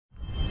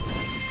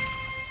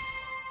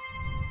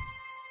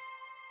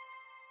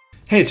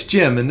Hey, it's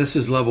Jim, and this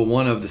is level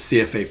 1 of the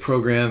CFA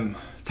program,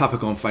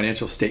 topic on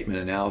financial statement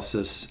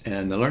analysis,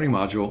 and the learning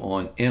module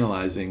on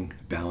analyzing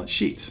balance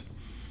sheets.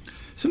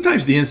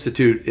 Sometimes the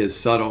Institute is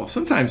subtle,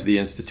 sometimes the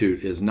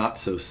Institute is not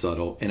so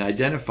subtle in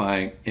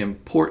identifying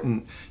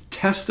important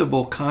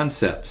testable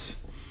concepts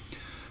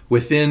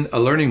within a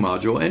learning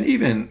module and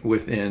even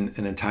within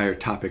an entire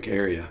topic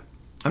area.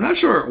 I'm not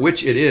sure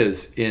which it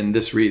is in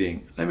this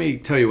reading. Let me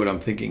tell you what I'm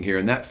thinking here.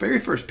 In that very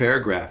first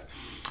paragraph,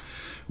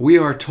 we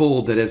are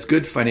told that as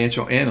good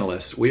financial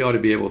analysts, we ought to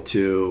be able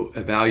to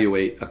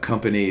evaluate a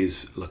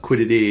company's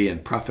liquidity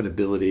and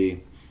profitability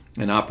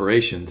and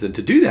operations. And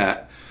to do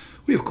that,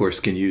 we of course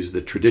can use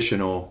the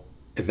traditional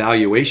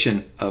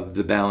evaluation of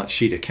the balance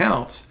sheet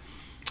accounts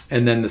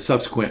and then the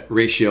subsequent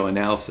ratio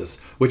analysis,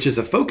 which is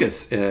a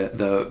focus,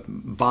 the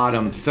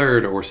bottom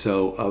third or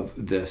so of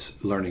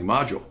this learning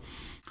module.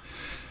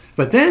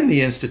 But then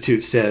the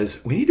Institute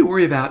says we need to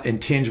worry about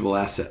intangible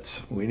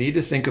assets. We need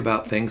to think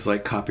about things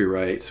like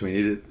copyrights. We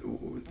need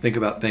to think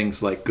about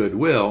things like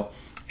goodwill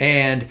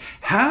and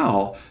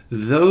how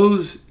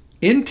those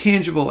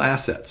intangible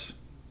assets,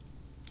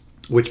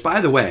 which by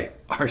the way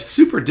are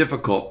super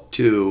difficult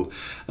to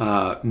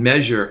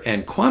measure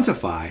and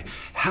quantify,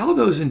 how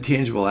those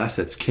intangible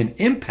assets can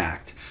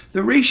impact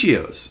the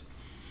ratios.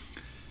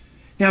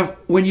 Now,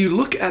 when you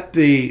look at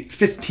the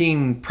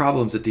 15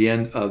 problems at the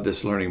end of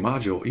this learning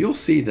module, you'll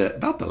see that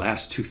about the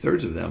last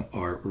 2/3 of them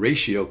are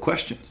ratio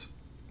questions.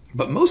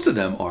 But most of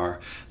them are,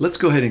 let's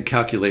go ahead and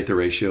calculate the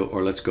ratio,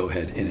 or let's go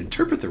ahead and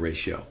interpret the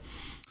ratio.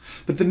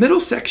 But the middle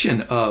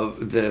section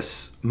of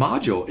this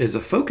module is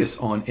a focus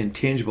on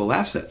intangible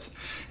assets.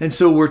 And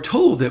so we're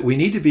told that we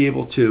need to be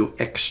able to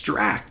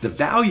extract the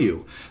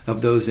value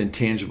of those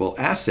intangible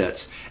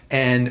assets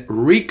and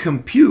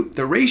recompute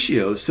the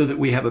ratios so that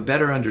we have a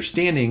better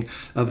understanding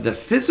of the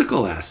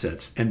physical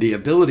assets and the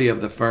ability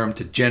of the firm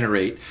to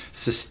generate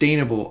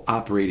sustainable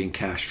operating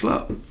cash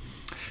flow.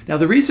 Now,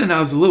 the reason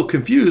I was a little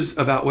confused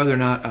about whether or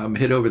not I'm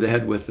hit over the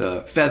head with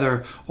a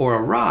feather or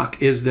a rock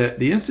is that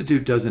the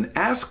Institute doesn't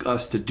ask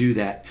us to do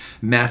that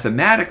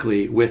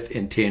mathematically with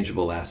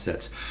intangible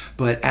assets,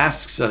 but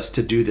asks us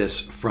to do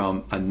this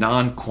from a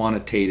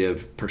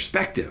non-quantitative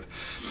perspective.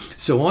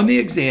 So on the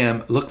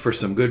exam, look for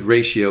some good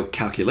ratio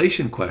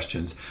calculation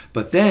questions,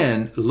 but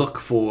then look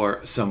for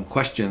some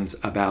questions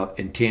about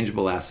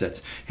intangible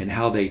assets and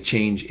how they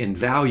change in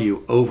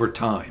value over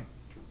time.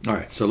 All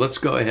right, so let's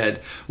go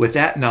ahead with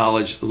that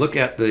knowledge. Look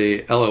at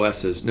the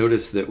LOSs.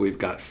 Notice that we've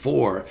got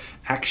 4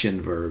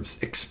 action verbs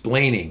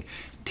explaining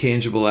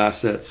tangible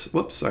assets.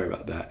 Whoops, sorry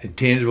about that.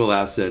 Intangible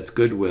assets,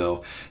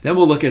 goodwill. Then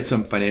we'll look at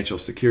some financial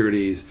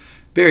securities.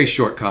 Very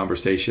short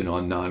conversation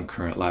on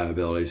non-current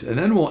liabilities. And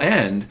then we'll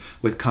end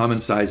with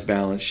common size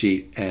balance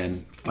sheet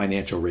and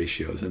financial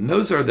ratios. And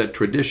those are the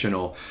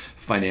traditional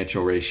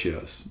financial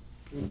ratios.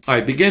 All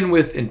right, begin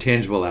with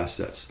intangible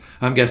assets.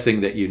 I'm guessing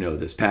that you know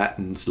this: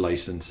 patents,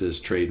 licenses,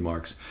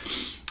 trademarks,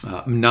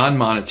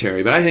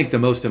 non-monetary. But I think the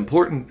most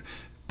important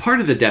part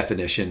of the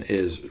definition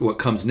is what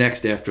comes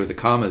next after the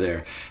comma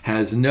there: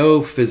 has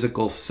no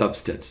physical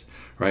substance,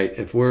 right?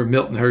 If we're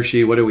Milton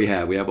Hershey, what do we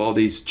have? We have all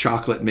these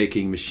chocolate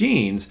making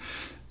machines.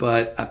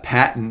 But a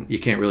patent, you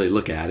can't really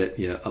look at it.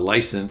 You know, a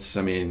license,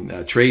 I mean,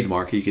 a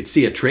trademark, you could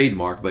see a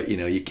trademark, but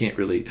you can't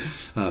really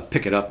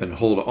pick it up and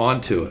hold on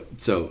to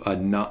it. So a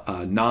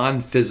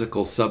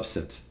non-physical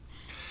substance.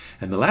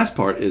 And the last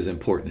part is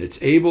important.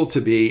 It's able to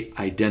be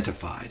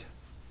identified.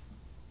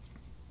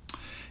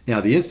 Now,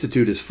 the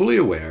Institute is fully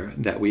aware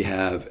that we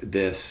have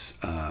this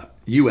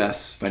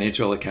U.S.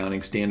 Financial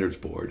Accounting Standards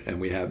Board, and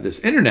we have this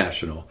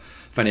International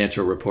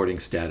Financial Reporting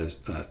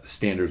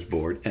Standards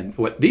Board. And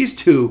what these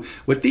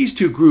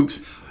two groups,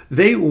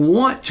 they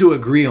want to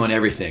agree on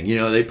everything.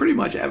 They pretty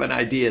much have an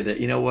idea that,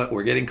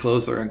 we're getting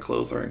closer and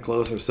closer and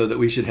closer so that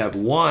we should have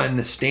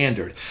one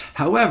standard.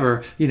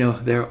 However,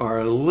 there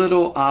are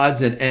little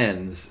odds and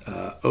ends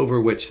over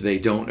which they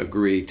don't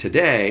agree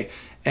today,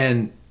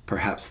 and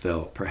perhaps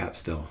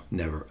they'll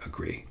never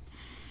agree.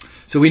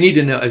 So we need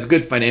to know, as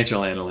good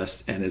financial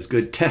analysts and as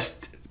good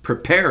test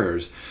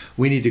preparers,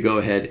 we need to go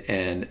ahead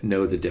and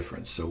know the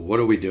difference. So what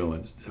are we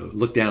doing? So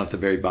look down at the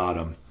very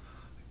bottom.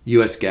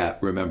 US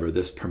GAAP, remember,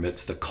 this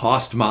permits the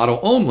cost model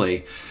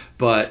only,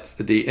 but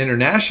the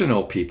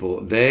international people,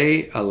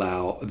 they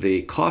allow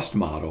the cost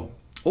model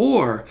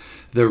or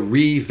the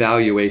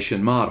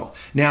revaluation model.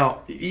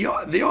 Now,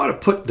 they ought to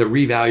put the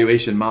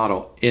revaluation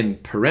model in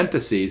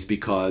parentheses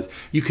because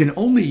you can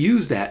only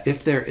use that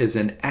if there is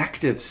an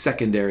active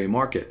secondary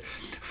market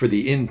for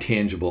the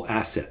intangible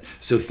asset.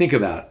 So think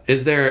about it.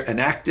 Is there an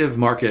active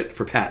market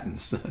for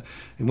patents?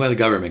 And well, the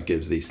government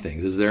gives these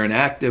things. Is there an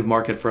active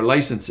market for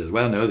licenses?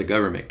 Well, no, the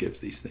government gives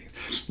these things.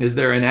 Is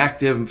there an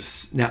active,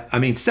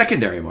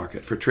 secondary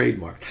market for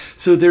trademark?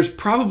 So there's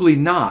probably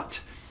not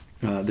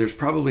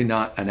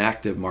an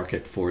active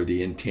market for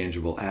the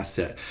intangible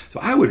asset. So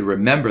I would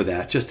remember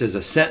that just as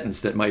a sentence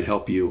that might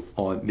help you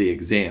on the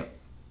exam.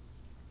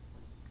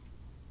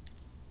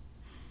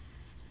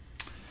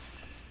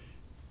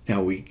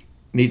 Now we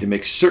need to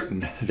make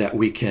certain that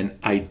we can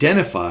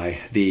identify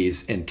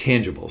these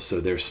intangibles.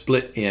 So they're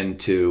split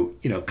into,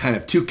 kind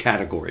of two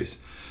categories: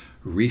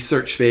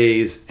 research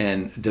phase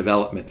and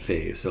development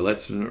phase. So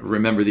let's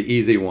remember the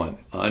easy one.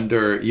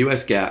 Under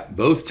US GAAP,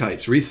 both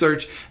types,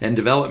 research and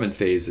development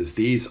phases,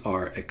 these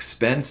are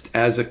expensed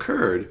as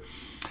occurred.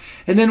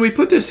 And then we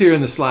put this here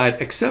in the slide,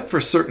 except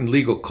for certain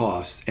legal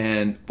costs.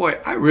 And boy,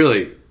 I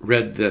really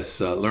read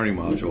this learning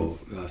module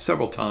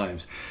several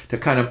times to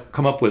kind of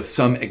come up with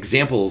some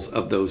examples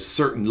of those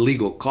certain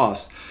legal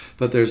costs.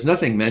 But there's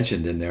nothing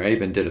mentioned in there. I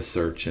even did a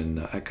search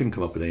and I couldn't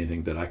come up with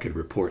anything that I could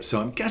report. So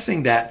I'm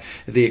guessing that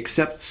the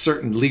except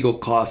certain legal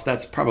costs,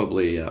 that's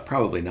probably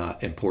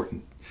not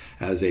important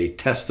as a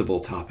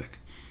testable topic.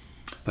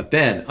 But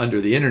then under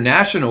the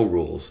international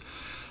rules,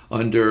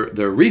 under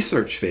the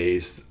research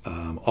phase,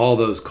 all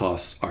those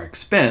costs are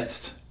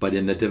expensed, but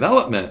in the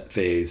development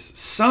phase,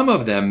 some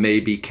of them may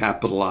be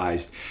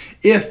capitalized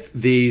if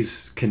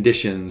these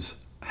conditions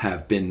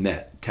have been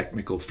met.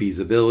 Technical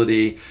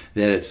feasibility,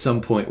 that at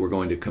some point we're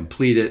going to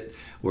complete it,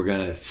 we're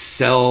going to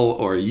sell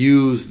or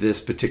use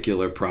this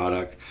particular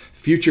product,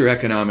 future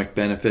economic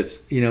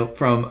benefits.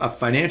 From a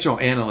financial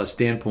analyst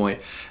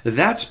standpoint,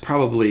 that's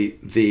probably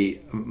the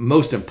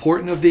most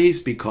important of these,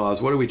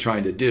 because what are we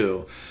trying to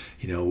do?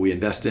 We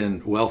invest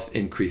in wealth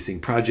increasing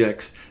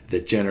projects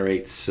that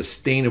generate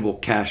sustainable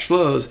cash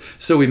flows.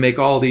 So we make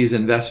all these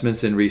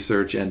investments in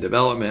research and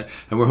development,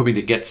 and we're hoping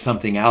to get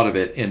something out of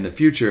it in the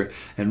future.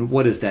 And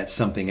what is that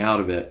something out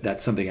of it? That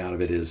something out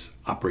of it is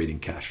operating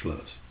cash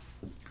flows.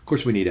 Of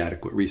course, we need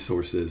adequate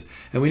resources,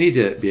 and we need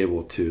to be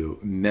able to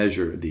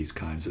measure these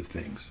kinds of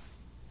things.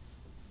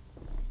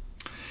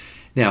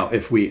 Now,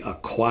 if we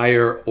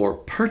acquire or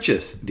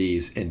purchase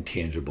these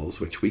intangibles,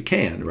 which we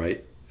can,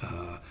 right?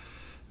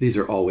 These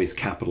are always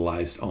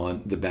capitalized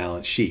on the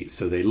balance sheet.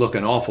 So they look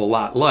an awful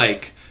lot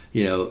like,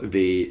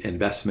 the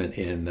investment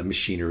in the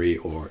machinery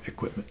or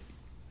equipment.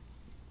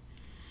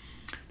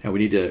 Now we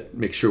need to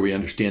make sure we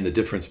understand the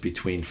difference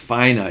between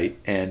finite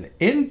and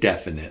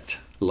indefinite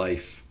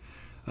life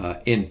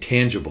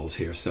intangibles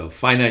here. So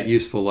finite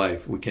useful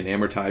life, we can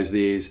amortize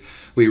these.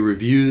 We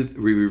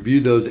review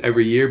those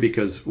every year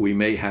because we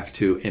may have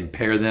to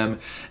impair them.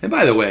 And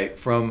by the way,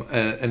 from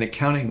an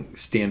accounting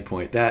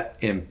standpoint, that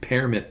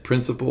impairment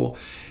principle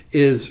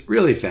is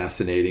really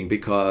fascinating,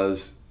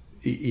 because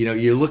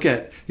you look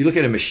at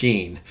a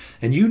machine,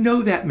 and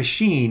that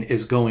machine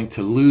is going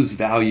to lose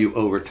value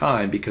over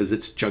time because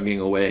it's chugging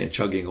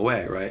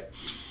away, right?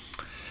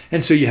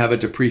 And so you have a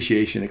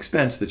depreciation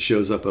expense that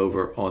shows up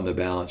over on the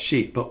balance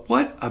sheet. But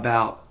what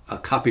about a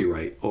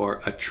copyright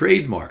or a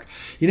trademark?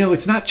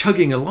 It's not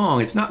chugging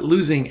along. It's not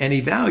losing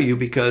any value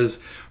because,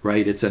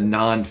 right, it's a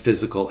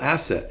non-physical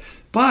asset.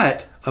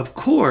 But of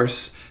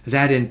course,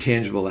 that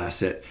intangible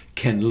asset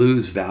can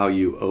lose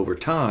value over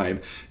time,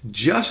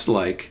 just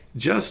like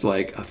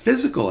a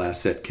physical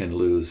asset can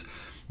lose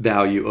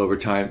value over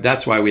time.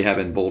 That's why we have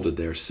it bolded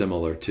there,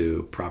 similar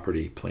to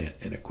property, plant,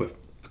 and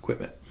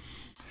equipment.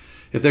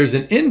 If there's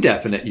an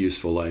indefinite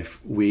useful life,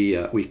 we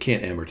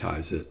can't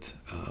amortize it.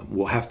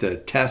 We'll have to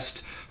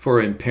test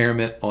for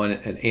impairment on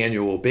an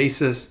annual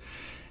basis,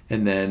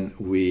 and then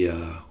we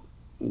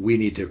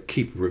need to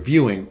keep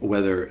reviewing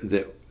whether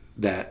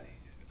that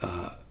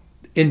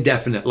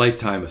indefinite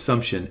lifetime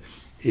assumption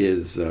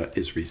is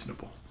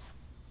reasonable.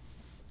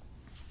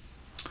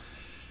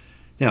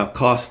 Now,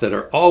 costs that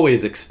are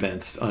always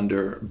expensed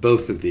under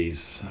both of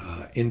these,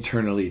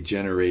 internally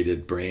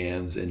generated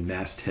brands and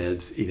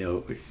mastheads.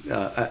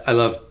 I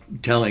love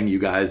telling you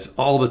guys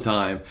all the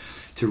time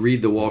to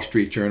read the Wall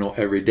Street Journal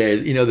every day.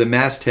 The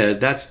masthead,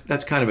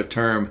 that's kind of a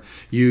term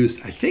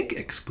used, I think,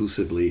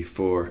 exclusively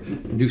for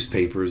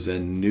newspapers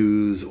and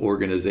news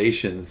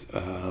organizations.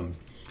 I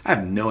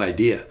have no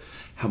idea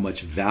how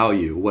much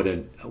value, what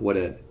an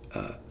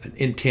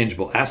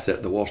intangible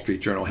asset the Wall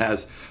Street Journal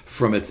has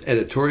from its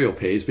editorial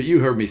page. But you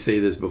heard me say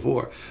this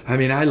before. I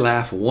mean, I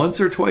laugh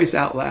once or twice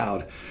out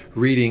loud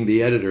reading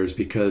the editors,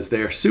 because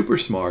they're super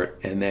smart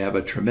and they have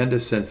a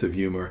tremendous sense of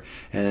humor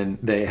and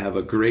they have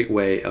a great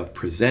way of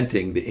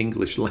presenting the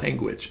English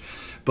language.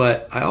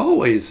 But I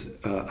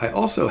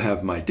also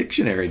have my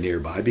dictionary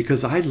nearby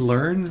because I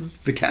learn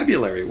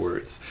vocabulary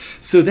words.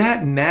 So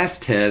that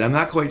masthead, I'm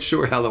not quite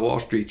sure how the Wall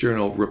Street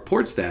Journal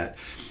reports that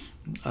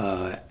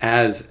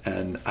as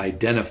an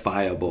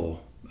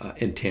identifiable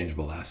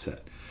intangible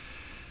asset.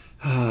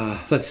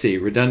 Let's see,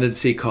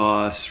 redundancy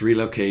costs,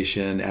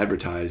 relocation,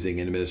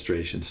 advertising,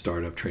 administration,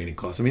 startup, training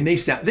costs. I mean, they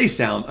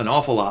sound an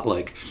awful lot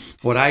like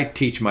what I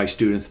teach my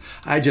students.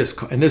 And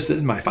this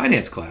is my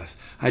finance class,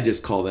 I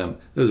just call them,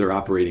 those are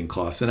operating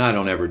costs, and I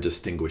don't ever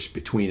distinguish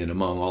between and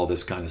among all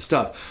this kind of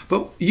stuff.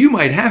 But you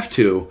might have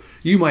to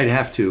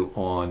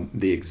on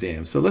the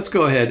exam. So let's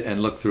go ahead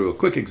and look through a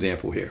quick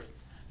example here.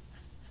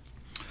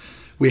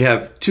 We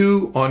have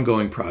two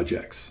ongoing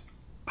projects: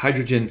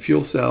 hydrogen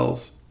fuel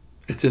cells.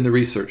 It's in the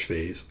research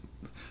phase.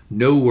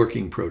 No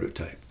working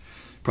prototype.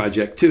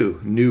 Project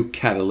 2, new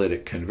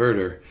catalytic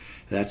converter.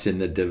 That's in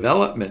the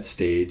development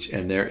stage,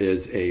 and there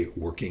is a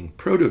working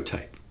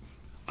prototype.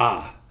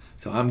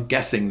 So I'm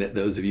guessing that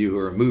those of you who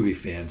are movie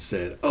fans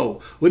said,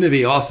 oh, wouldn't it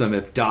be awesome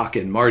if Doc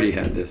and Marty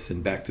had this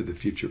in Back to the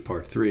Future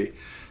Part 3?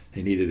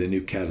 They needed a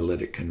new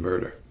catalytic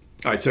converter.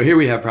 All right, so here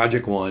we have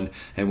Project 1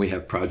 and we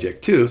have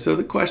Project 2. So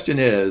the question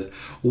is,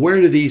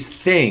 where do these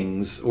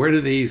things, where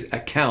do these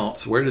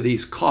accounts, where do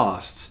these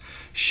costs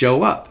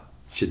show up?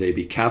 Should they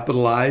be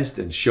capitalized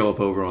and show up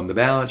over on the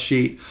balance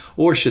sheet,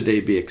 or should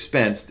they be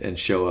expensed and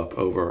show up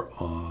over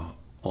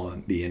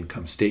on the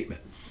income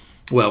statement?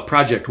 Well,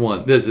 Project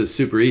 1, this is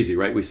super easy,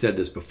 right? We said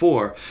this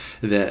before,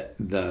 that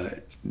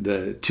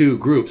the two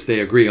groups,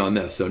 they agree on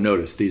this. So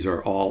notice these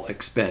are all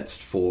expensed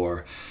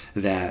for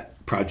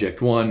that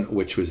Project 1,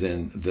 which was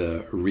in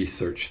the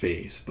research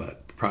phase.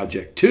 But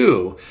Project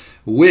 2,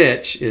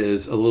 which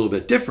is a little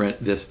bit different,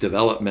 this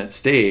development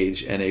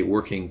stage and a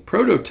working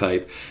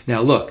prototype.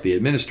 Now look, the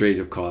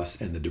administrative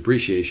costs and the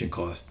depreciation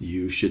costs,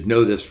 you should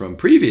know this from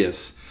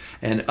previous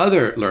and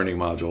other learning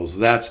modules,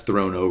 that's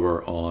thrown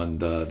over on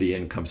the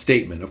income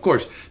statement. Of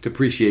course,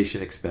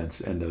 depreciation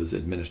expense and those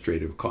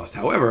administrative costs.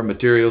 However,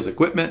 materials,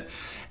 equipment,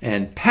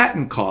 and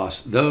patent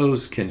costs,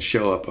 those can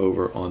show up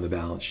over on the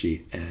balance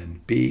sheet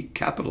and be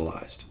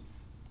capitalized.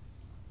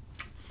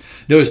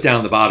 Notice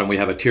down the bottom we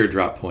have a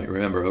teardrop point.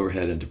 Remember,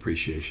 overhead and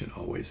depreciation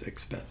always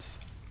expense.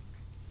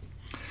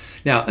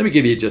 Now, let me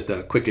give you just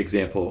a quick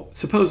example.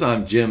 Suppose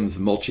I'm Jim's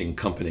Mulching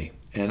Company,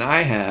 and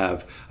I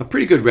have a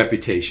pretty good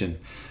reputation,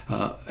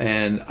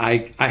 and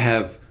I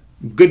have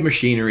good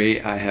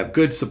machinery, I have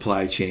good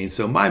supply chain,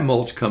 so my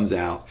mulch comes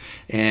out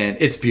and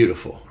it's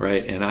beautiful,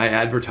 right? And I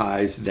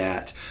advertise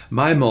that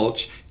my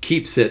mulch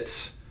keeps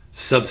its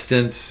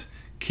substance,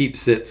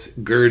 keeps its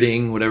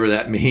girding, whatever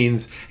that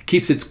means,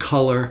 keeps its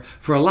color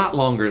for a lot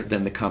longer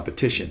than the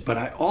competition. But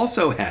I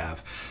also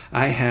have,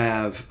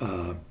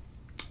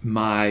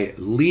 my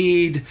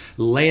lead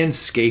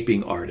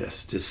landscaping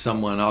artist is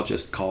someone, I'll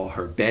just call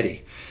her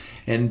Betty.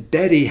 And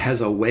Betty has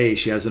a way,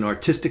 she has an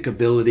artistic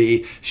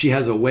ability, she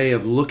has a way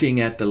of looking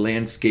at the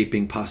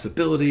landscaping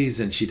possibilities,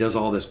 and she does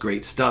all this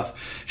great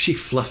stuff. She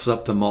fluffs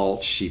up the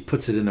mulch, she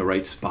puts it in the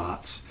right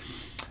spots.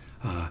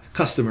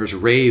 Customers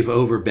rave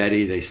over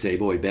Betty. They say,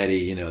 boy, Betty,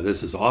 you know,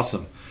 this is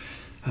awesome.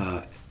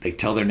 They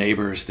tell their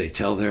neighbors, they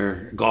tell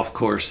their golf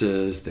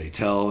courses, they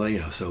tell, you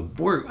know, so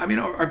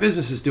our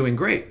business is doing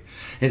great.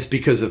 And it's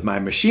because of my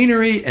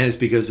machinery, and it's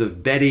because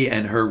of Betty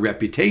and her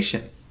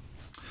reputation.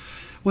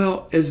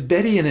 Well, is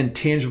Betty an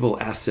intangible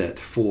asset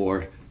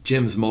for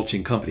Jim's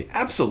Mulching Company?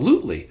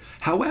 Absolutely.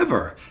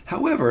 However,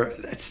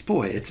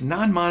 it's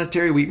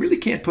non-monetary. We really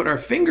can't put our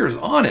fingers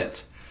on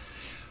it.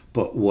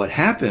 But what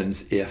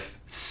happens if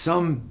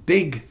some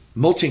big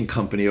mulching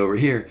company over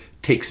here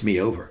takes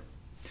me over?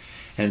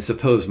 And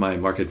suppose my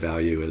market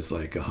value is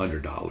like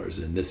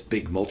 $100, and this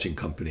big mulching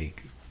company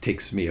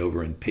takes me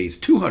over and pays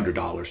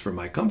 $200 for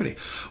my company.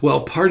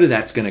 Well, part of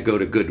that's going to go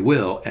to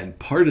goodwill, and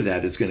part of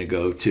that is going to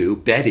go to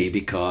Betty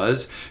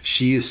because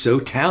she is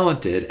so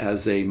talented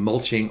as a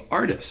mulching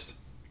artist.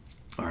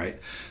 All right,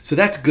 so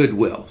that's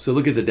goodwill. So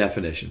look at the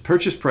definition.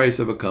 Purchase price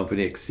of a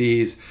company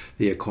exceeds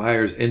the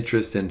acquirer's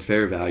interest and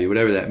fair value,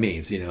 whatever that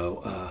means. You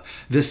know,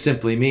 this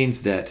simply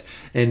means that,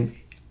 and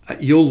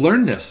you'll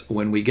learn this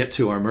when we get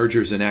to our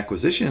mergers and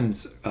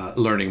acquisitions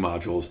learning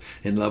modules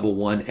in level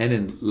 1 and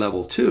in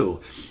level 2,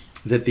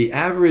 that the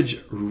average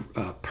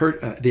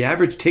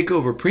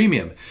takeover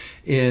premium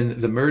in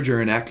the merger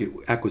and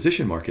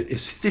acquisition market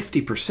is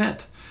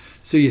 50%.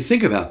 So you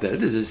think about that.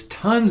 This is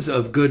tons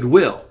of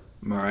goodwill.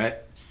 All right.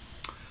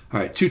 All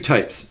right, two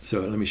types.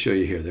 So let me show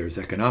you here. There's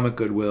economic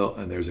goodwill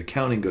and there's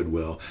accounting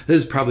goodwill.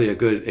 This is probably a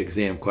good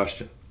exam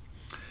question.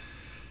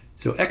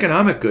 So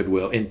economic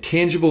goodwill,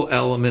 intangible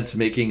elements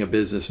making a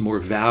business more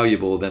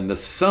valuable than the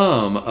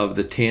sum of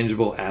the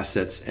tangible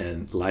assets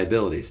and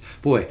liabilities.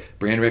 Boy,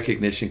 brand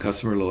recognition,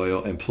 customer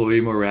loyal, employee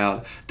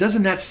morale.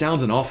 Doesn't that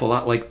sound an awful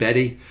lot like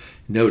Betty?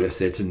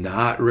 Notice it's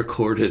not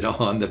recorded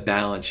on the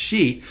balance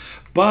sheet,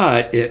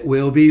 but it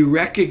will be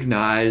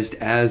recognized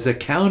as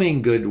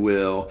accounting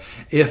goodwill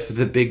if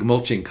the big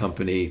mulching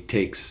company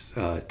takes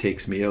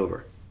me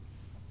over.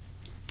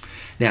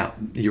 Now,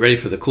 you ready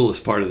for the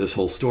coolest part of this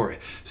whole story?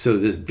 So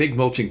this big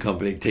mulching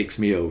company takes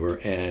me over,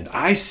 and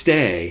I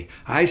stay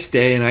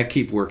and I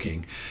keep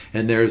working.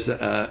 And there's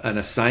an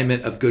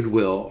assignment of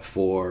goodwill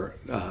for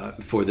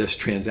this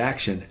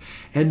transaction.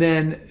 And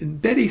then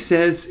Betty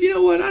says, you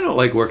know what, I don't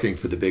like working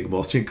for the big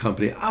mulching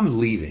company. I'm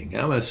leaving.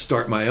 I'm going to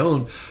start my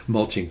own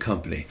mulching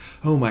company.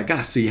 Oh my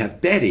gosh, so you have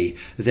Betty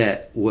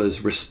that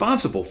was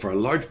responsible for a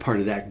large part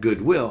of that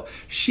goodwill.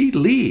 She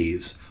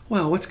leaves.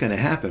 Well, what's going to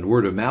happen?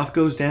 Word of mouth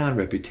goes down,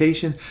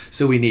 reputation.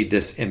 So we need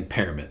this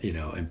impairment. You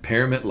know,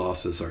 impairment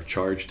losses are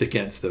charged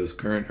against those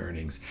current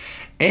earnings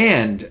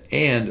and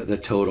the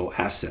total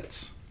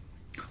assets.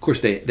 Of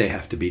course, they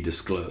have to be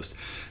disclosed.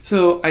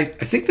 So I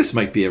think this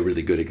might be a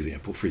really good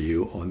example for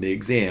you on the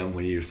exam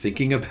when you're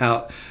thinking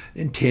about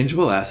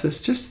intangible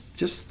assets.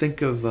 Just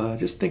think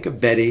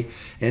of Betty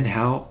and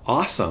how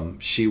awesome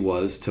she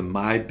was to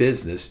my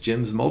business,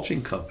 Jim's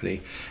Mulching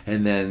Company.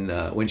 And then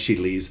when she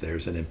leaves,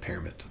 there's an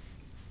impairment.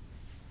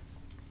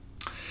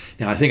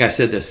 Now, I think I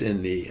said this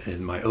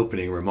in my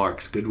opening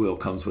remarks. Goodwill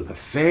comes with a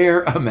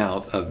fair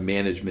amount of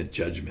management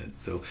judgment.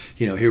 So,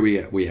 here we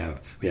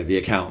have the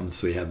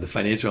accountants, we have the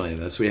financial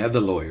analysts, we have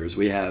the lawyers,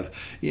 we have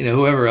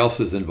whoever else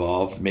is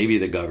involved, maybe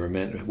the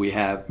government. We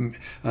have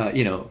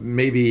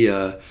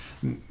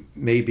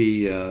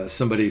maybe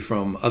somebody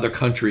from other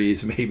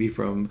countries, maybe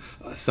from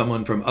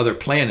someone from other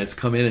planets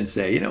come in and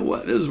say,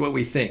 this is what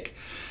we think.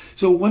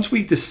 So once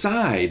we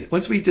decide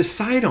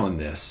on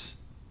this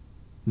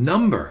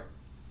number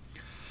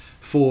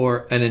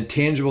for an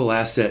intangible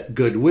asset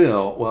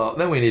goodwill, well,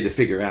 then we need to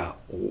figure out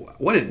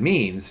what it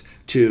means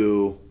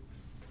to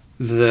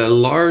the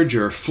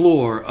larger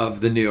floor of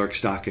the New York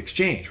Stock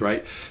Exchange,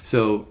 right?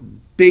 So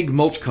big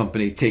mulch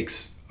company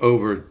takes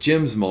over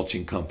Jim's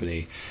mulching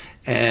company,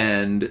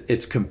 and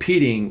it's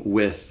competing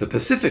with the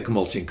Pacific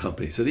Mulching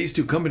Company. So these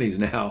two companies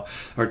now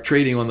are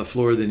trading on the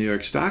floor of the New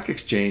York Stock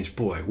Exchange.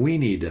 Boy, we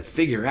need to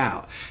figure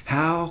out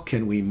how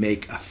can we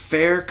make a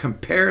fair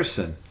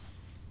comparison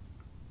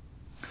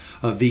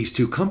of these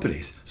two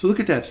companies. So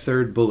look at that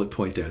third bullet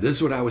point there. This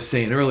is what I was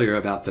saying earlier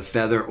about the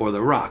feather or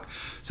the rock.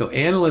 So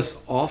analysts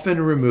often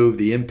remove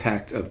the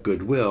impact of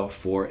goodwill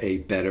for a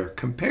better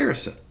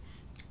comparison.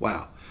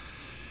 Wow.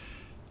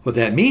 What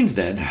that means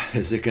then,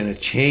 is it going to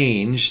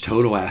change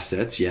total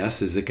assets?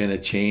 Yes. Is it going to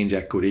change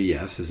equity?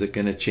 Yes. Is it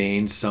going to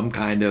change some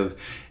kind of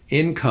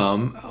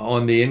income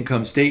on the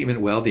income statement?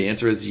 Well, the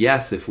answer is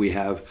yes, if we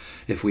have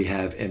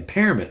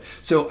impairment.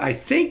 So I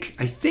think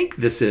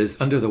this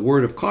is, under the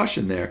word of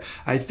caution there,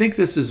 I think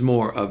this is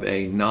more of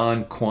a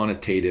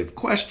non-quantitative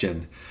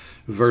question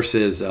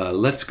versus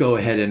let's go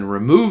ahead and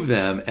remove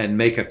them and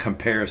make a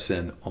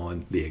comparison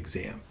on the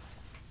exam.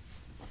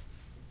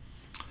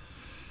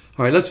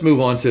 All right, let's move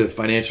on to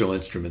financial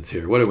instruments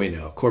here. What do we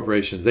know?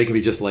 Corporations, they can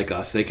be just like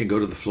us. They can go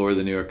to the floor of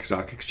the New York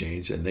Stock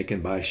Exchange and they can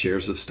buy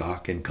shares of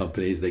stock in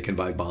companies. They can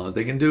buy bonds.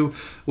 They can do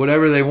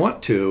whatever they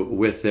want to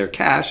with their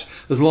cash,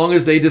 as long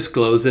as they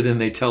disclose it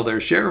and they tell their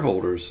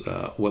shareholders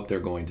what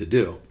they're going to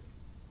do.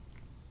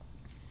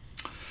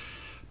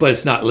 But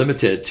it's not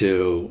limited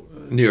to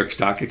New York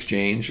Stock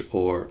Exchange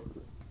or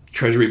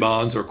treasury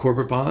bonds or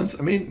corporate bonds.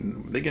 I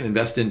mean, they can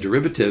invest in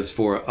derivatives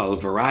for a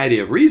variety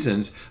of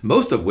reasons,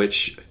 most of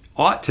which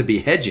ought to be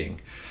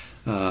hedging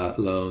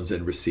loans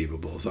and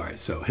receivables. All right,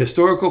 so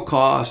historical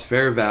cost,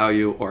 fair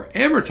value, or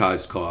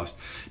amortized cost,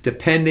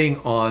 depending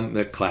on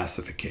the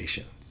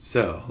classification.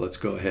 So let's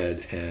go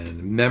ahead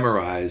and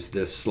memorize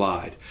this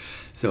slide.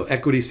 So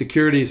equity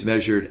securities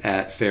measured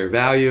at fair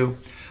value.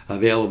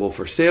 Available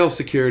for sale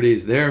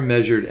securities, they're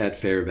measured at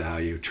fair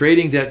value.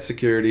 Trading debt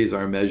securities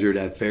are measured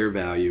at fair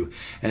value.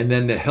 And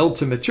then the held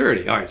to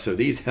maturity. All right, so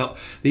these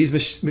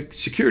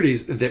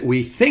securities that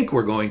we think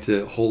we're going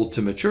to hold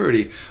to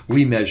maturity,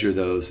 we measure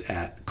those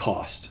at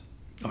cost.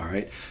 All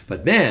right,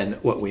 but then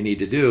what we need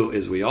to do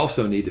is we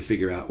also need to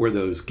figure out where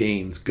those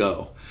gains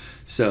go.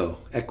 So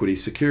equity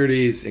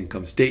securities,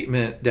 income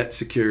statement, debt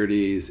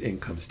securities,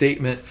 income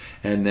statement,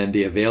 and then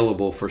the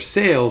available for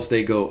sales,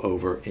 they go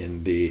over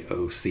in the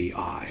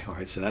OCI. All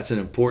right, so that's an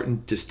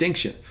important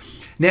distinction.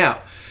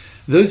 Now,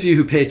 those of you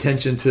who pay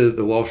attention to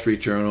the Wall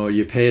Street Journal,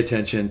 you pay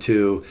attention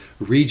to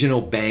regional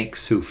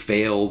banks who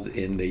failed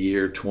in the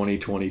year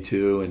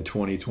 2022 and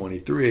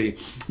 2023,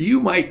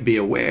 you might be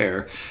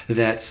aware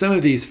that some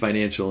of these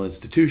financial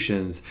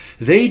institutions,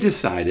 they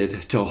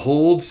decided to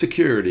hold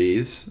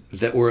securities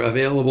that were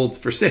available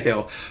for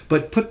sale,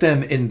 but put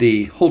them in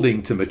the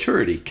holding to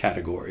maturity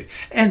category,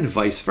 and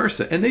vice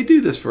versa. And they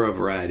do this for a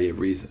variety of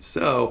reasons.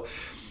 So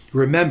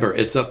remember,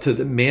 it's up to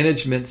the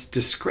management's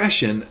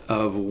discretion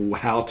of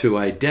how to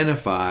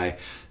identify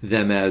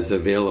them as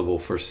available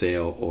for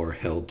sale or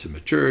held to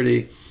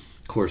maturity.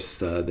 Of course,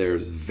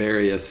 there's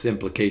various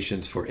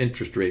implications for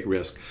interest rate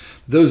risk.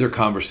 Those are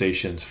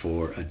conversations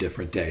for a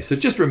different day. So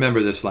just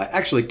remember this slide.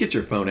 Actually, get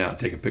your phone out and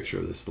take a picture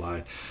of this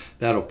slide.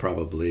 That'll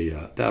probably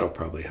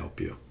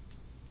help you.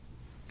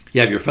 You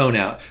have your phone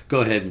out,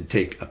 go ahead and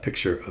take a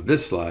picture of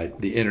this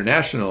slide. The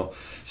international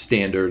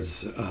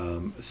standards,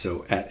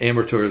 so at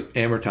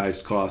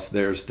amortized cost,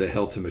 there's the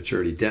held to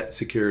maturity debt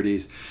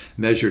securities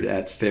measured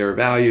at fair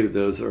value.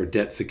 Those are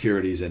debt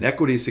securities and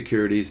equity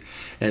securities,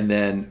 and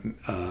then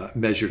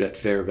measured at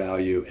fair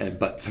value,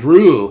 but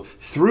through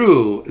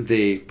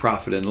the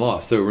profit and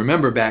loss. So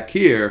remember back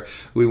here,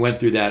 we went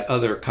through that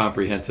other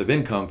comprehensive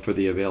income for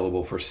the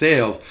available for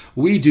sales.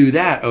 We do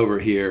that over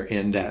here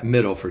in that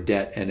middle for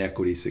debt and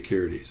equity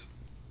securities.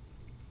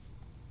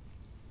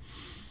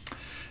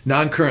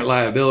 Non-current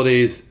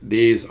liabilities,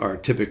 these are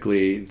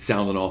typically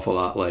sound an awful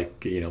lot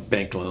like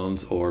bank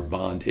loans or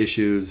bond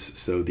issues.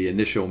 So the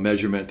initial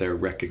measurement, they're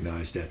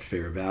recognized at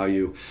fair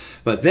value.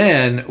 But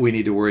then we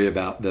need to worry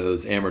about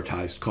those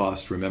amortized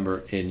costs.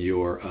 Remember, in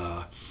your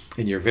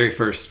very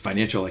first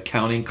financial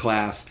accounting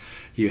class,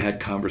 you had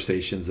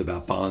conversations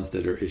about bonds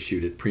that are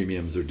issued at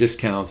premiums or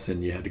discounts,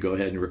 and you had to go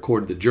ahead and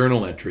record the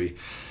journal entry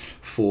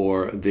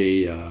for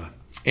the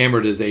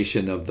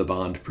amortization of the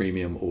bond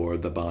premium or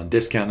the bond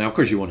discount. Now, of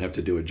course, you won't have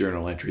to do a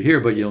journal entry here,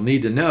 but you'll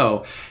need to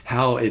know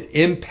how it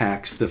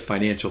impacts the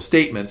financial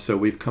statements. So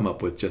we've come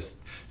up with just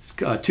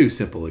two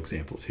simple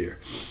examples here.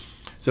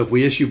 So if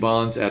we issue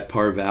bonds at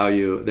par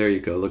value, there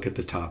you go, look at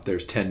the top,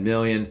 there's 10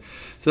 million.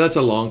 So that's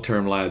a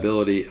long-term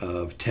liability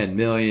of 10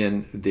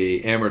 million.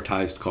 The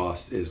amortized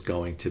cost is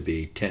going to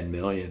be 10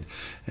 million,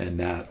 and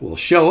that will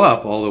show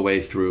up all the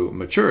way through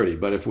maturity.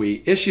 But if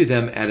we issue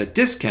them at a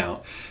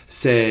discount,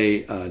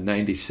 say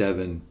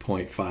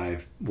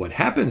 97.5, what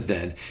happens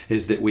then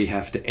is that we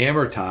have to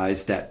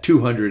amortize that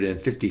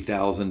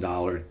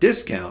 $250,000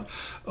 discount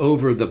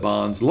over the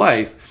bond's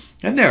life.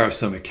 And there are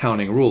some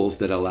accounting rules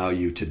that allow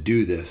you to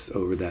do this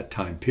over that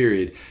time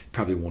period. You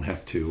probably won't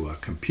have to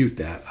compute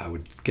that. I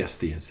would guess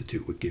the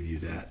Institute would give you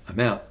that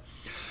amount.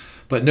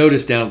 But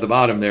notice down at the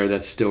bottom there,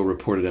 that's still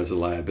reported as a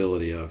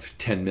liability of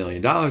 $10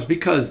 million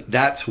because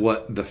that's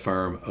what the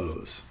firm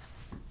owes.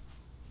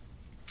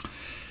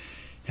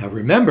 Now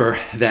remember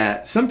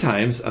that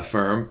sometimes a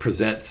firm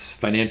presents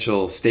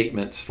financial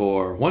statements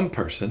for one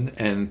person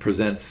and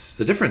presents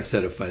a different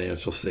set of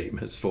financial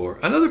statements for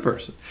another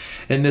person.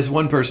 And this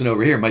one person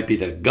over here might be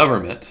the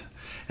government,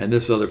 and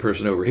this other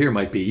person over here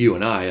might be you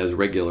and I as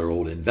regular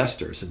old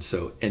investors. And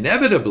so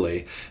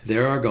inevitably,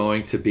 there are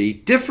going to be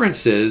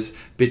differences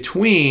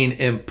between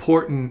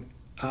important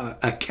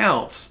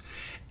accounts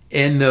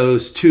in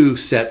those two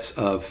sets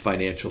of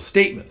financial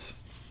statements.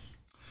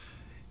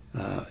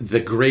 The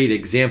great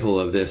example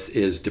of this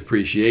is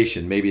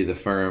depreciation. Maybe the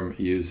firm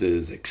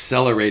uses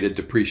accelerated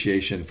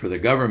depreciation for the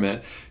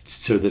government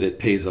so that it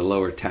pays a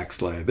lower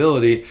tax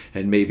liability,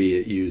 and maybe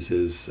it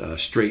uses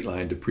straight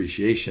line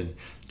depreciation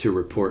to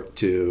report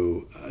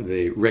to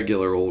the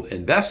regular old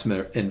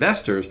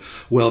investors.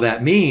 Well,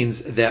 that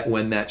means that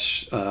when that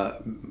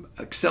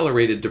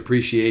accelerated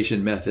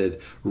depreciation method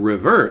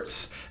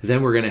reverts,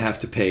 then we're going to have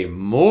to pay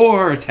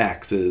more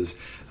taxes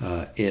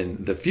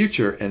in the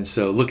future. And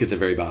so look at the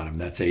very bottom.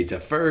 That's a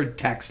deferred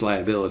tax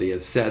liability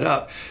is set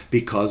up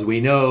because we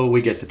know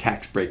we get the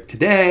tax break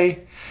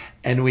today,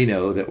 and we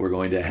know that we're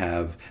going to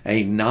have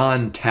a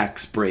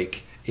non-tax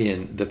break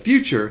in the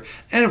future.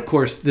 And of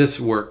course, this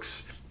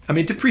works. I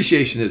mean,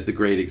 depreciation is the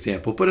great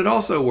example, but it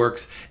also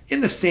works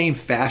in the same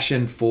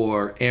fashion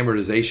for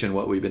amortization,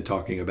 what we've been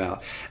talking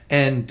about,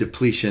 and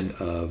depletion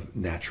of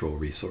natural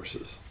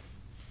resources.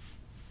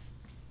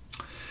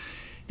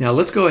 Now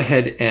let's go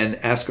ahead and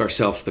ask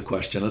ourselves the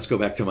question. Let's go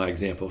back to my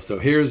example. So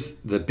here's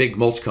the big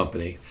mulch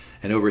company,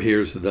 and over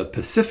here's the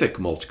Pacific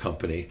Mulch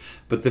Company.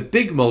 But the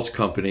big mulch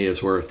company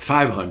is worth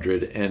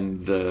 500,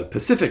 and the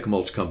Pacific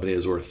Mulch Company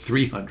is worth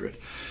 300.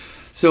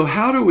 So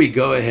how do we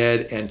go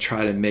ahead and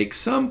try to make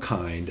some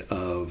kind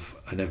of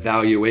an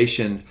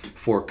evaluation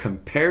for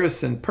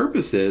comparison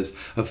purposes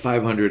of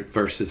 500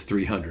 versus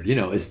 300? You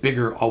know, is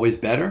bigger always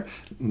better?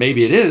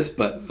 Maybe it is,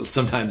 but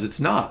sometimes it's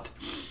not.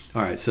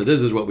 All right, so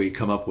this is what we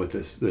come up with,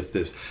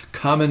 this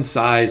common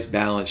size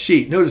balance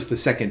sheet. Notice the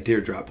second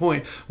teardrop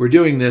point. We're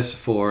doing this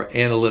for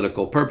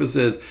analytical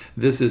purposes.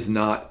 This is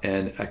not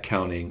an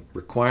accounting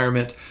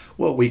requirement.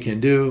 What we can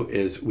do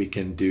is we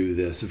can do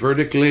this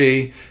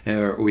vertically,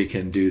 or we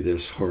can do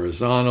this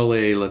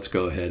horizontally. Let's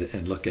go ahead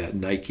and look at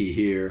Nike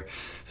here.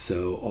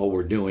 So all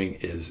we're doing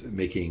is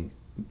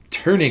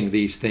turning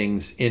these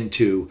things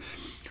into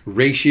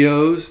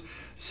ratios.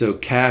 So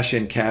cash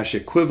and cash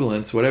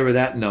equivalents, whatever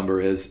that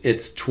number is,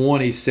 it's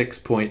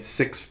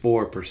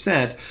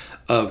 26.64%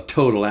 of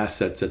total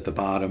assets at the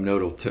bottom.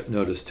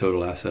 Notice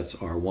total assets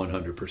are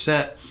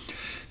 100%.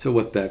 So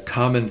with the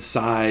common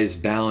size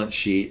balance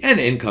sheet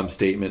and income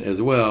statement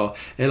as well,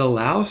 it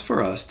allows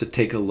for us to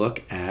take a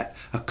look at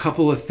a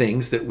couple of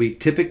things that we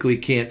typically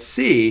can't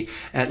see,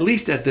 at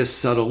least at this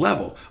subtle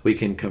level. We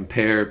can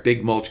compare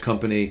Big Mulch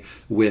Company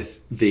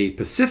with the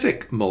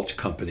Pacific Mulch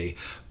Company,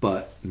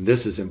 but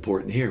this is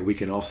important here. We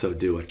can also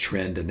do a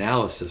trend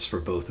analysis for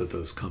both of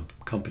those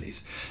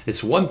companies.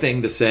 It's one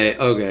thing to say,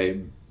 okay,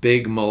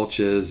 Big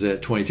Mulch is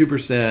at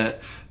 22%,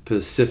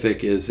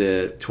 Pacific is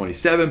at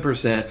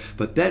 27%,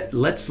 but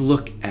let's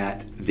look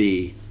at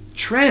the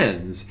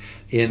trends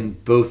in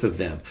both of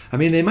them. I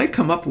mean, they might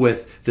come up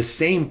with the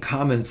same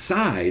common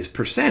size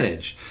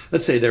percentage.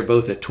 Let's say they're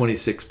both at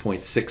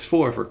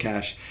 26.64 for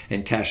cash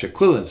and cash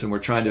equivalents, and we're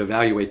trying to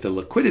evaluate the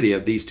liquidity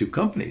of these two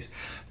companies.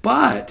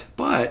 But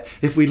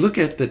if we look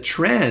at the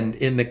trend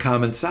in the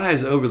common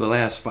size over the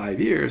last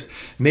 5 years,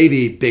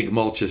 maybe Big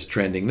Mulch is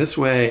trending this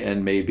way,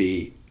 and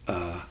maybe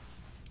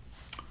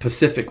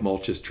Pacific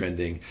Mulch is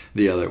trending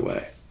the other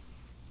way.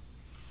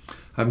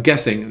 I'm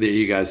guessing that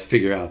you guys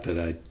figure out that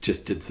I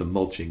just did some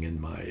mulching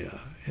in my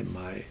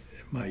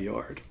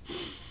yard.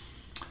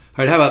 All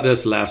right, how about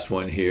this last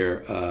one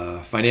here?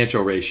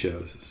 Financial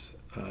ratios.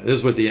 This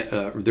is what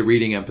the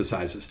reading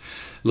emphasizes.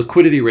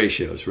 Liquidity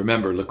ratios.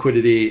 Remember,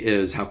 liquidity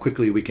is how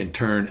quickly we can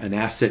turn an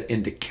asset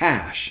into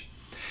cash.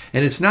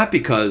 And it's not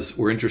because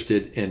we're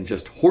interested in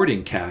just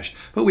hoarding cash,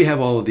 but we have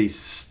all of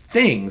these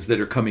things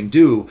that are coming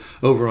due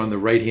over on the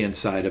right-hand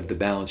side of the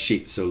balance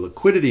sheet. So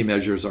liquidity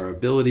measures our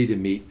ability to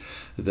meet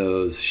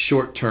those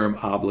short-term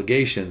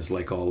obligations,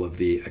 like all of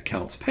the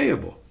accounts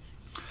payable.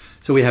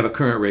 So we have a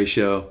current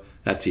ratio.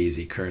 That's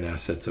easy, current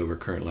assets over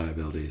current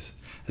liabilities.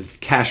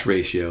 cash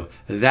ratio,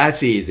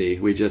 that's easy.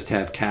 We just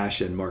have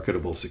cash and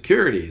marketable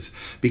securities,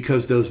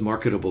 because those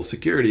marketable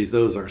securities,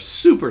 those are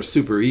super,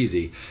 super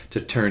easy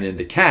to turn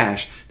into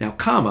cash. Now,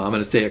 comma, I'm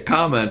going to say a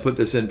comma and put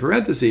this in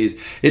parentheses.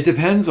 It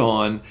depends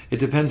on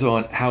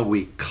how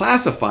we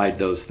classified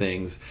those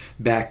things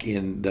back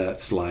in the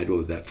slide. What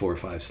was that, 4 or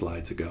 5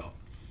 slides ago?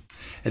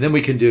 And then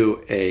we can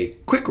do a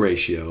quick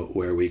ratio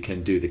where we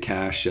can do the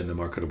cash and the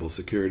marketable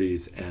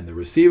securities and the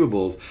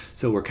receivables.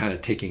 So we're kind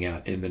of taking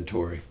out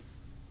inventory.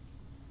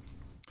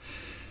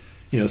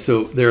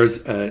 So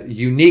there's a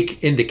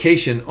unique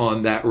indication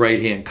on that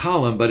right-hand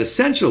column, but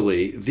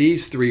essentially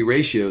these 3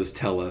 ratios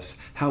tell us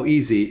how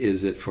easy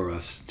is it for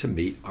us to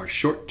meet our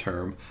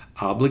short-term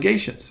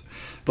obligations.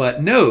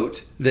 But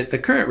note that the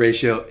current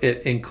ratio,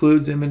 it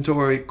includes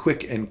inventory,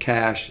 quick and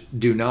cash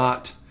do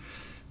not.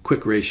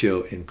 Quick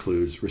ratio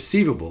includes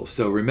receivables.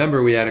 So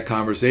remember, we had a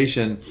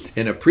conversation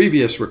in a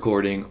previous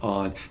recording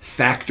on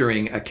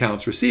factoring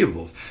accounts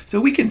receivables. So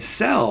we can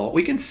sell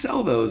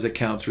those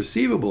accounts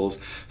receivables.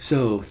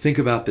 So think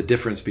about the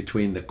difference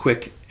between the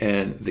quick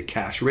and the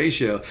cash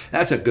ratio.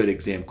 That's a good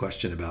exam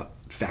question about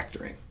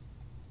factoring.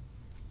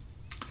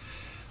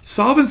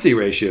 Solvency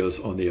ratios,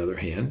 on the other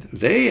hand,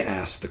 they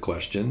ask the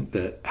question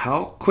that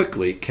how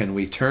quickly can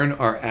we turn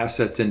our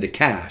assets into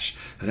cash?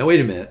 And now, wait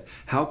a minute,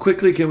 how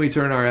quickly can we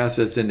turn our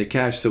assets into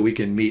cash so we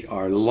can meet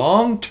our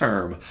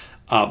long-term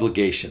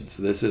obligations?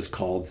 This is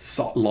called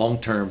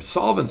long-term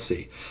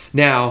solvency.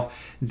 Now,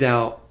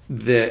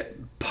 the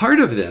part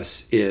of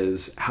this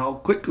is how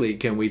quickly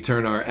can we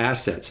turn our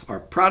assets,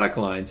 our product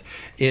lines,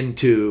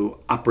 into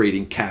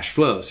operating cash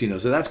flows.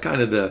 So that's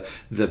kind of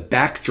the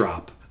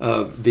backdrop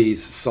of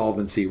these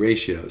solvency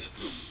ratios.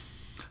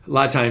 A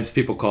lot of times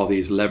people call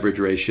these leverage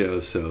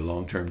ratios, so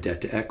long-term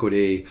debt to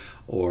equity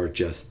or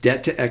just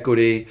debt to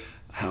equity.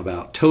 How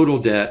about total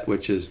debt,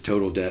 which is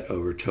total debt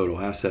over total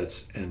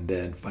assets, and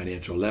then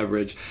financial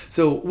leverage.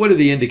 So what are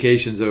the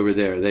indications over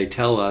there? They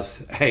tell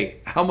us, hey,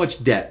 how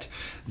much debt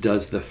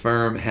does the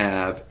firm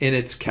have in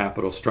its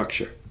capital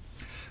structure?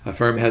 A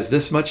firm has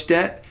this much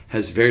debt,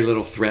 has very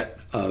little threat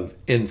of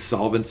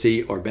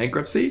insolvency or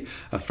bankruptcy.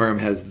 A firm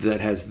that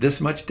has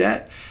this much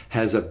debt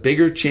has a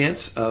bigger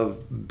chance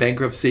of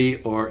bankruptcy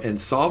or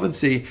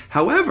insolvency.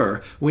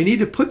 However, we need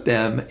to put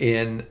them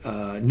in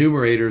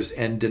numerators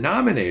and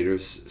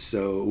denominators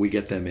so we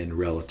get them in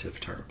relative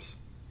terms.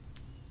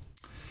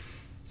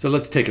 So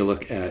let's take a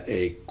look at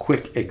a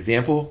quick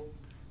example.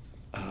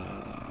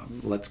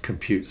 Let's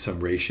compute some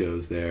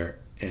ratios there,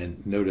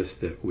 and notice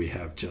that we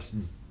have just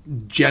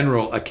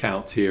general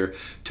accounts here,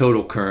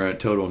 total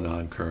current, total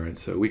non-current.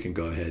 So we can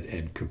go ahead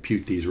and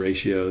compute these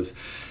ratios.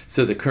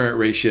 So the current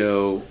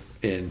ratio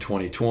in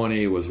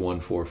 2020 was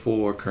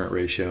 144, current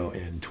ratio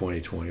in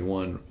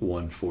 2021,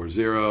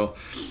 140.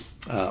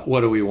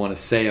 What do we want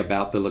to say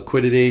about the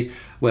liquidity?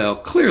 Well,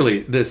 clearly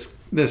this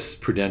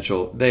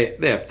Prudential, they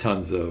have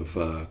tons of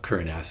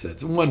current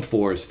assets.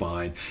 1.4 is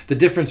fine. The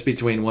difference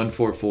between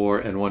 144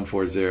 and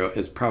 140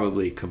 is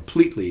probably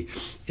completely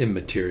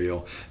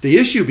immaterial. The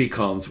issue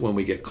becomes when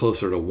we get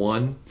closer to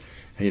 1.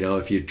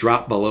 If you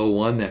drop below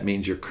 1, that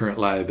means your current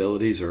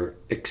liabilities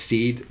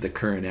exceed the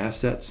current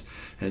assets.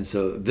 And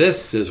so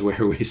this is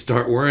where we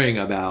start worrying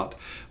about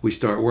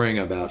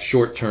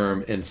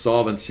short-term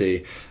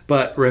insolvency.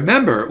 But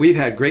remember, we've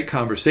had great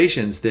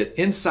conversations that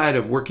inside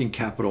of working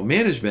capital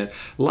management,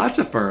 lots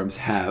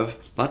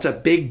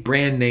of big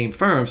brand name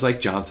firms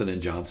like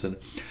Johnson & Johnson,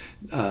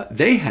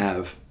 they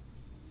have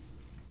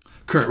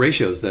current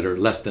ratios that are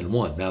less than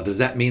 1. Now, does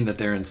that mean that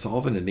they're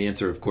insolvent? And the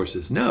answer, of course,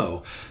 is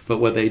no. But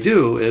what they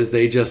do is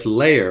they just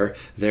layer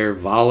their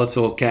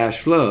volatile cash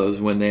flows.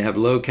 When they have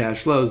low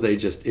cash flows, they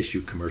just issue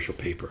commercial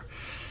paper.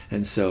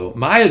 And so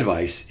my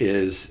advice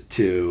is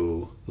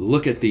to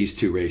look at these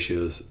 2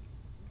 ratios,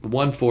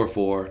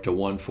 144 to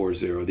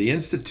 140. The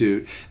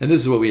Institute, and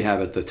this is what we have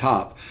at the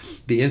top,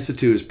 the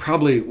Institute is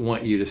probably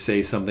want you to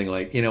say something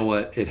like, you know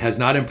what, it has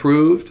not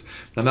improved.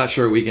 I'm not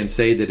sure we can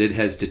say that it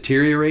has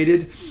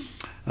deteriorated.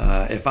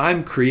 If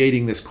I'm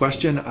creating this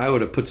question, I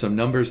would have put some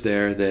numbers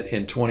there that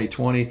in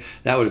 2020,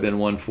 that would have been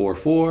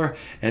 144.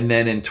 And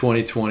then in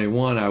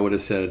 2021, I would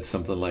have said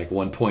something like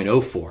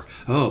 1.04.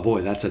 Oh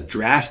boy, that's a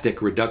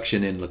drastic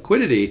reduction in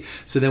liquidity.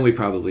 So then we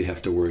probably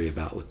have to worry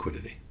about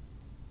liquidity.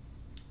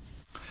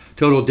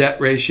 Total debt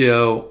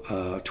ratio,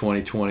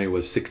 2020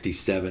 was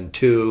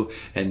 67.2,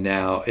 and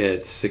now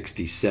it's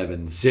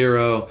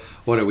 67.0.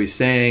 What are we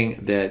saying?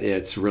 That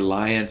its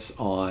reliance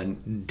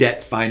on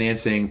debt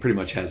financing pretty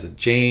much hasn't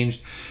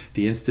changed.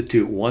 The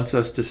Institute wants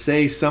us to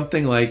say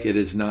something like it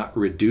has not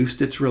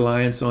reduced its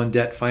reliance on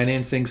debt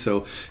financing.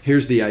 So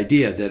here's the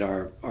idea that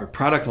our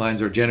product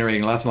lines are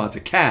generating lots and lots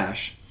of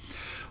cash.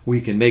 We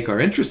can make our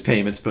interest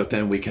payments, but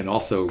then we can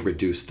also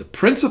reduce the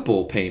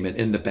principal payment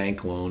in the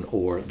bank loan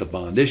or the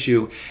bond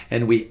issue,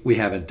 and we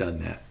haven't done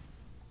that.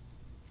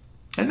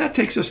 And that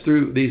takes us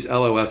through these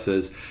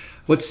LOSs.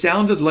 What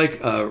sounded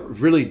like a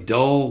really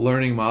dull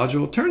learning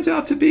module turns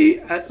out to be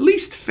at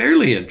least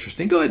fairly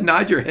interesting. Go ahead and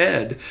nod your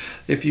head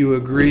if you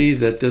agree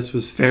that this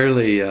was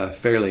fairly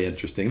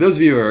interesting. Those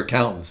of you who are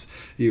accountants,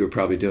 you are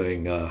probably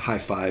doing high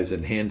fives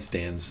and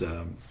handstands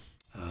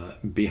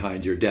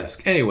behind your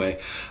desk. Anyway,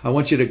 I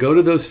want you to go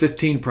to those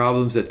 15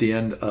 problems at the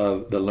end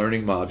of the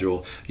learning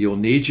module. You'll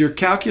need your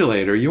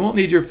calculator. You won't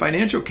need your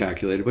financial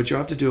calculator, but you'll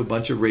have to do a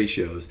bunch of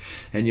ratios,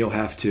 and you'll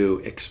have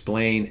to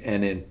explain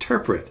and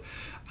interpret.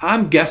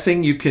 I'm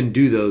guessing you can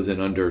do those in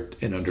under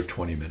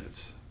 20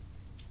 minutes.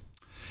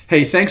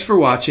 Hey, thanks for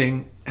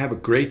watching. Have a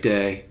great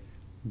day.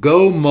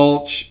 Go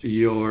mulch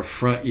your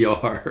front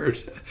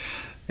yard.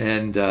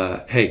 And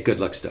hey, good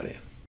luck studying.